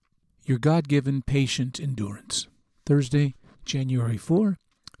Your God-given patient endurance. Thursday, January 4,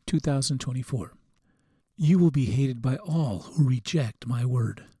 2024. You will be hated by all who reject my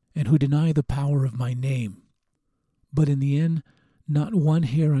word and who deny the power of my name. But in the end, not one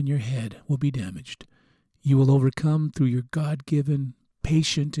hair on your head will be damaged. You will overcome through your God-given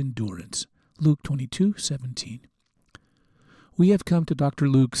patient endurance. Luke 22:17. We have come to Dr.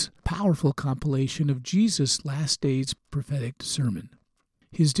 Luke's powerful compilation of Jesus' last days prophetic sermon.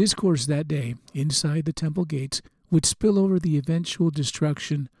 His discourse that day inside the temple gates would spill over the eventual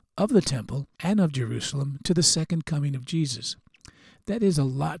destruction of the temple and of Jerusalem to the second coming of Jesus. That is a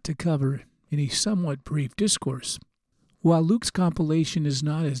lot to cover in a somewhat brief discourse. While Luke's compilation is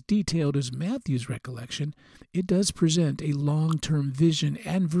not as detailed as Matthew's recollection, it does present a long-term vision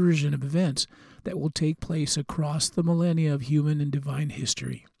and version of events that will take place across the millennia of human and divine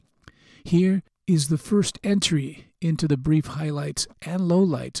history. Here is the first entry into the brief highlights and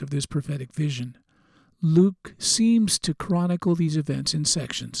lowlights of this prophetic vision. Luke seems to chronicle these events in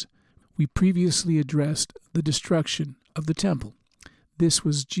sections. We previously addressed the destruction of the temple. This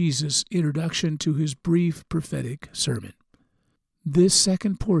was Jesus' introduction to his brief prophetic sermon. This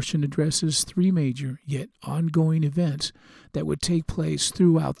second portion addresses three major yet ongoing events that would take place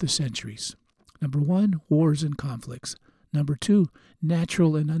throughout the centuries. Number 1, wars and conflicts. Number 2,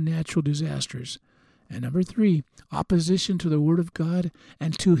 natural and unnatural disasters. And number 3, opposition to the Word of God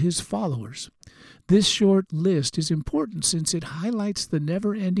and to his followers. This short list is important since it highlights the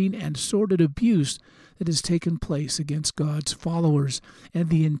never-ending and sordid abuse that has taken place against God's followers and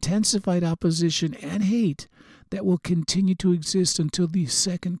the intensified opposition and hate that will continue to exist until the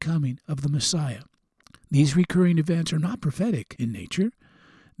second coming of the Messiah. These recurring events are not prophetic in nature.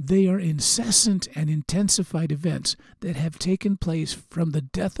 They are incessant and intensified events that have taken place from the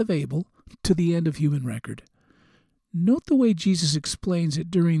death of Abel to the end of human record. Note the way Jesus explains it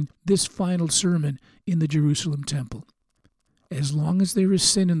during this final sermon in the Jerusalem temple. As long as there is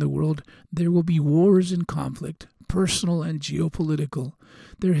sin in the world, there will be wars and conflict, personal and geopolitical.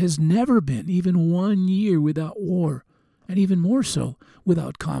 There has never been even 1 year without war, and even more so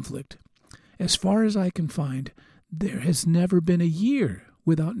without conflict. As far as I can find, there has never been a year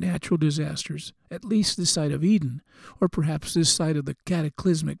without natural disasters, at least this side of Eden, or perhaps this side of the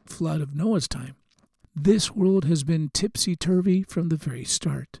cataclysmic flood of Noah's time. This world has been tipsy-turvy from the very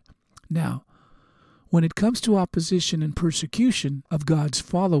start. Now, when it comes to opposition and persecution of God's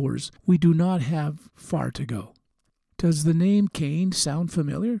followers, we do not have far to go. Does the name Cain sound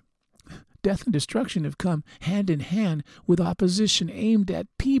familiar? Death and destruction have come hand in hand with opposition aimed at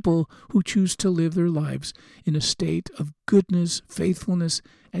people who choose to live their lives in a state of goodness, faithfulness,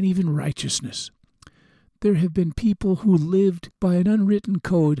 and even righteousness. There have been people who lived by an unwritten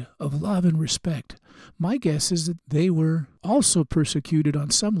code of love and respect. My guess is that they were also persecuted on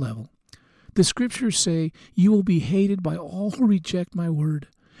some level. The scriptures say, "You will be hated by all who reject my word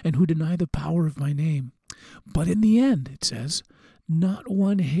and who deny the power of my name. But in the end," it says, "not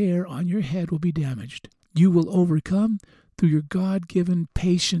one hair on your head will be damaged. You will overcome through your God-given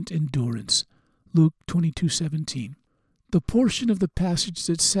patient endurance." Luke 22:17. The portion of the passage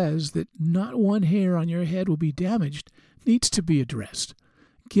that says that not one hair on your head will be damaged needs to be addressed.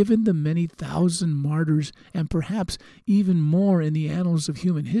 Given the many thousand martyrs and perhaps even more in the annals of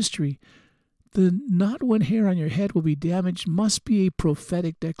human history, the "not one hair on your head will be damaged" must be a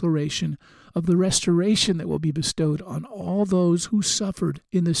prophetic declaration of the restoration that will be bestowed on all those who suffered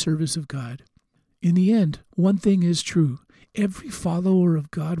in the service of God. In the end, one thing is true. Every follower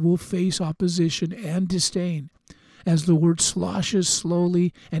of God will face opposition and disdain. As the word sloshes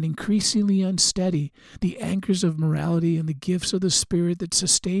slowly and increasingly unsteady, the anchors of morality and the gifts of the Spirit that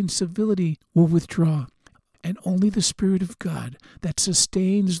sustain civility will withdraw. And only the Spirit of God that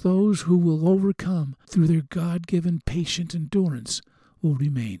sustains those who will overcome through their God-given patient endurance will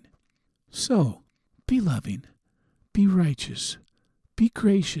remain. So, be loving, be righteous, be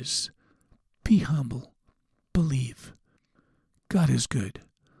gracious, be humble, believe. God is good.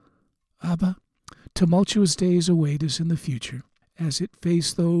 Abba, tumultuous days await us in the future. As it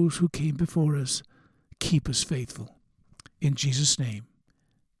faced those who came before us, keep us faithful. In Jesus' name,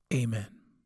 amen.